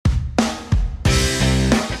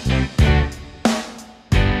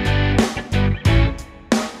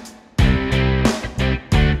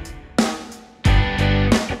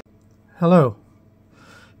Hello.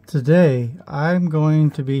 Today I'm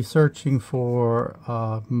going to be searching for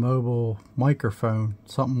a mobile microphone,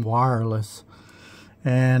 something wireless.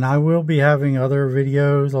 And I will be having other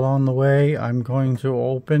videos along the way. I'm going to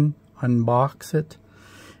unbox it,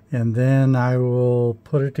 and then I will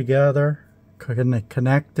put it together,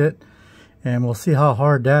 connect it, and we'll see how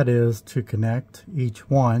hard that is to connect each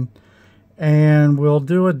one. And we'll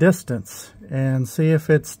do a distance and see if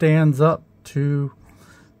it stands up to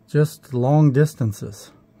just long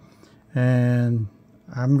distances. And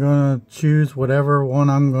I'm gonna choose whatever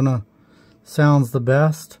one sounds the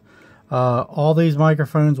best. All these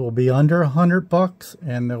microphones will be under $100,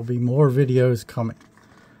 and there'll be more videos coming.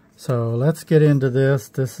 So let's get into this.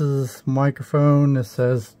 This is microphone that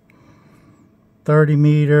says 30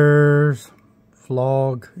 meters,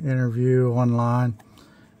 vlog, interview, online.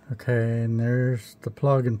 Okay, and there's the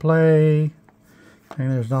plug and play.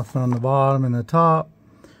 And there's nothing on the bottom and the top.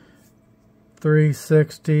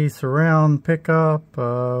 360 surround pickup.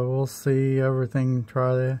 We'll see everything,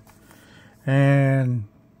 try that. And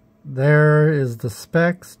there is the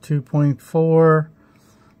specs, 2.4,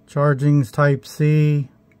 charging's type C,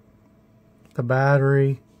 the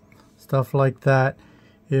battery, stuff like that.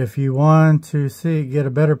 If you want to get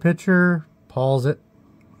a better picture, pause it.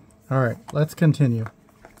 Alright, let's continue.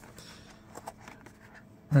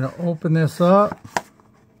 I'm going to open this up.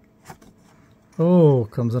 Oh,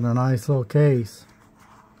 comes in a nice little case.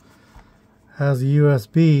 Has a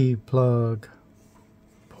USB plug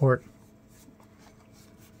port.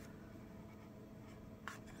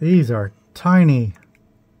 These are tiny.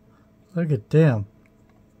 Look at them.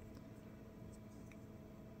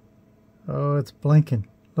 Oh, it's blinking.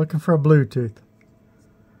 Looking for a Bluetooth.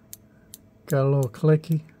 Got a little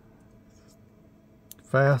clicky.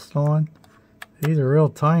 Fast on. These are real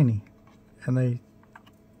tiny, and they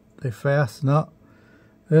fasten up.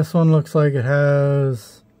 This one looks like it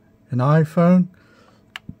has an iPhone.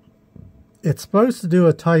 It's supposed to do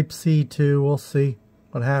a type C too. We'll see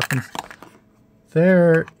what happens.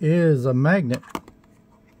 There is a magnet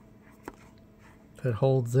that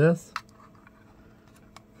holds this.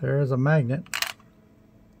 There is a magnet.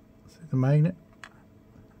 See the magnet?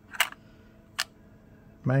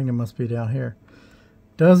 Magnet must be down here.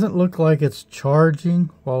 Doesn't look like it's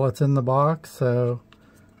charging while it's in the box,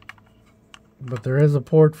 but there is a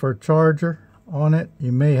port for a charger on it.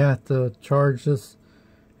 You may have to charge this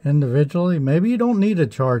individually. Maybe you don't need a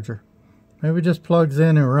charger. Maybe it just plugs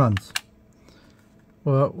in and runs.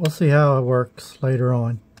 Well, we'll see how it works later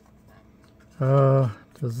on.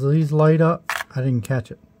 Does these light up? I didn't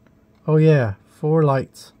catch it. Oh yeah, 4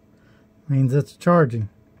 lights. Means it's charging.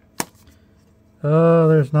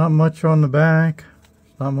 There's not much on the back.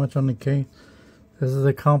 Not much on the case. This is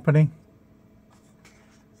the company.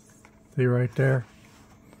 See right there.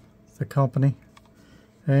 It's the company.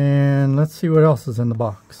 And let's see what else is in the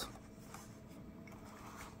box.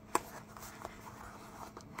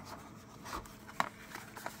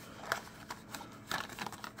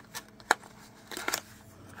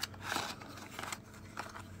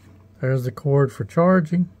 There's the cord for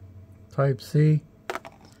charging. Type C.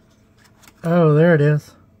 Oh, there it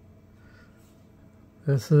is.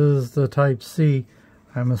 This is the type C.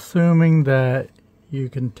 I'm assuming that you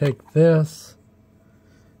can take this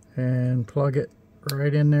and plug it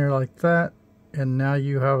right in there like that, and now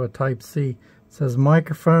you have a type C. It says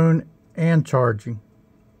microphone and charging,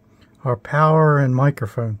 or power and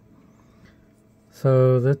microphone.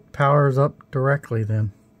 So that powers up directly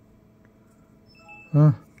then.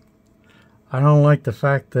 I don't like the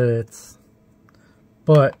fact that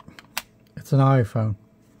but it's an iPhone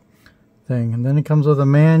thing. And then it comes with a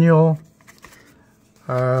manual. It's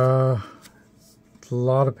a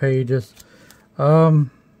lot of pages. 2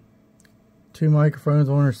 microphones,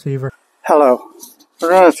 1 receiver. Hello. We're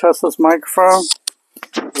going to test this microphone.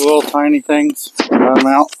 The little tiny things. Cut them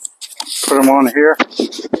out. Put them on here. You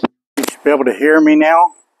should be able to hear me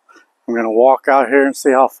now. I'm going to walk out here and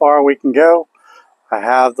see how far we can go. I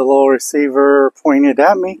have the little receiver pointed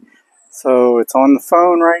at me. So it's on the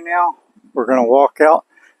phone right now. We're going to walk out.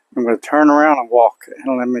 I'm going to turn around and walk,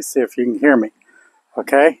 and let me see if you can hear me.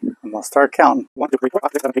 Okay? I'm going to start counting. 1, 2, 3, 4,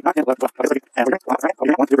 5, 6, 7, 8, 9, 10, 11, 12, 13, 14,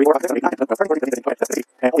 15, 1, 2, 3, 4, 5, 6, 7, 8, 9, 10, 11,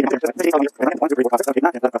 12, 13,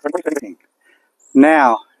 14, 15, 16.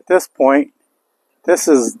 Now, at this point, this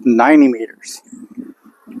is 90 meters.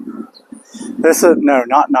 This is, no,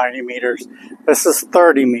 not 90 meters. This is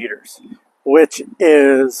 30 meters, which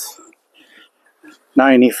is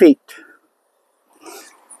 90 feet.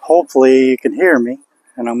 Hopefully you can hear me,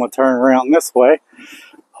 and I'm going to turn around this way.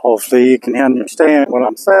 Hopefully you can understand what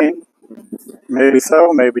I'm saying. Maybe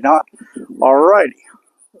so, maybe not. Alrighty,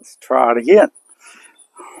 Let's try it again.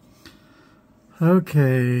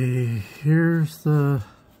 Okay, here's the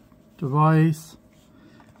device.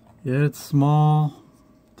 It's small.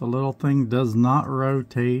 The little thing does not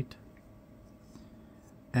rotate.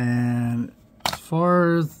 And as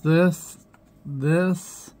far as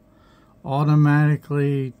this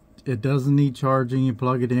automatically, it doesn't need charging. You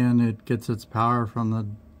plug it in, it gets its power from the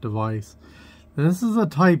device. This is a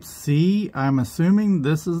type C. I'm assuming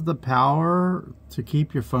this is the power to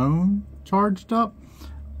keep your phone charged up.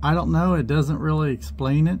 I don't know, it doesn't really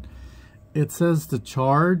explain it. It says to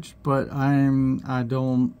charge, but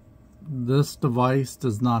this device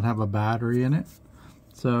does not have a battery in it,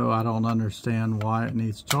 so I don't understand why it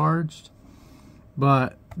needs charged.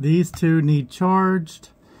 But these two need charged.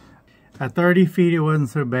 At 30 feet it wasn't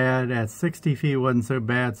so bad, at 60 feet it wasn't so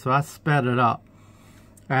bad, so I sped it up.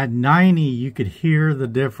 At 90 you could hear the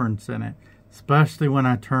difference in it, especially when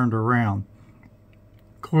I turned around.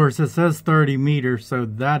 Of course, it says 30 meters, so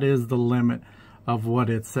that is the limit of what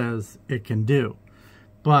it says it can do.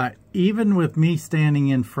 But even with me standing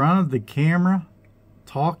in front of the camera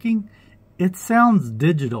talking, it sounds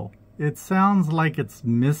digital. It sounds like it's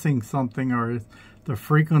missing something, or the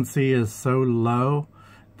frequency is so low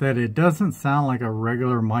that it doesn't sound like a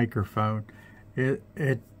regular microphone.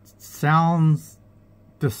 It sounds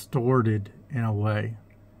distorted in a way.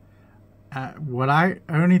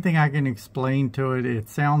 Only thing I can explain to it, it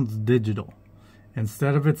sounds digital.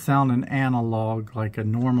 Instead of it sounding analog like a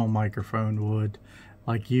normal microphone would,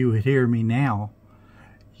 like you would hear me now,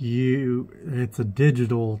 it's a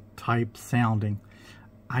digital type sounding.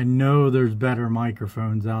 I know there's better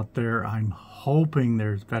microphones out there. I'm hoping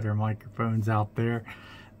there's better microphones out there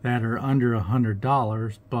that are under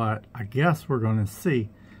 $100, but I guess we're going to see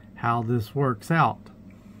how this works out.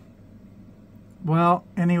 Well,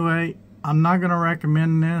 anyway, I'm not going to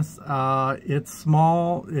recommend this. It's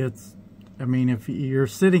small. I mean, if you're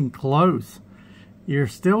sitting close, you're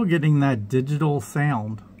still getting that digital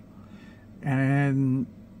sound. And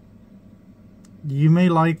you may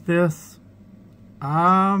like this.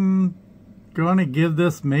 I'm going to give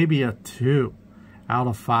this maybe a 2 out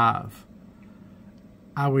of 5.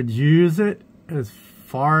 I would use it as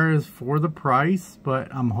far as for the price,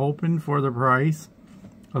 but I'm hoping for the price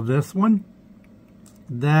of this one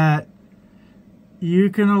that you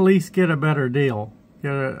can at least get a better deal.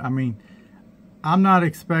 I mean, I'm not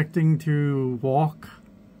expecting to walk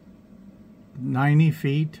 90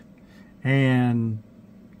 feet and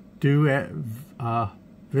do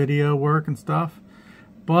video work and stuff,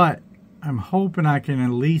 but I'm hoping I can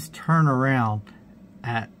at least turn around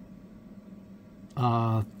at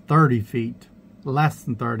 30 feet, less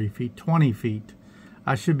than 30 feet, 20 feet.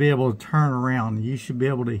 I should be able to turn around. You should be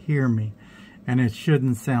able to hear me, and it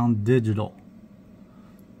shouldn't sound digital.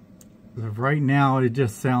 Right now it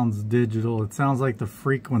just sounds digital. It sounds like the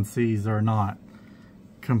frequencies are not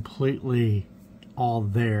completely all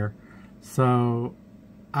there. So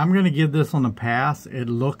I'm going to give this one a pass. It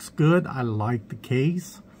looks good. I like the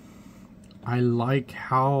case. I like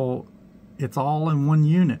how it's all in one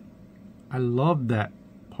unit. I love that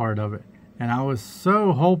part of it. And I was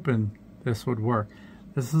so hoping this would work.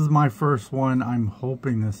 This is my first one. I'm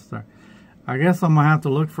hoping this. I guess I'm going to have to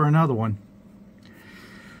look for another one.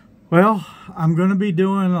 Well, I'm going to be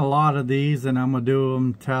doing a lot of these, and I'm going to do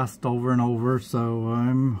them test over and over. So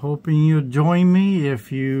I'm hoping you'll join me.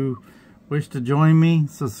 If you wish to join me,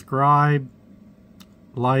 subscribe,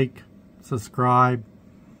 like, subscribe.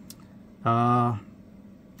 I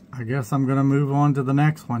guess I'm going to move on to the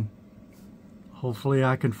next one. Hopefully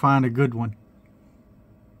I can find a good one.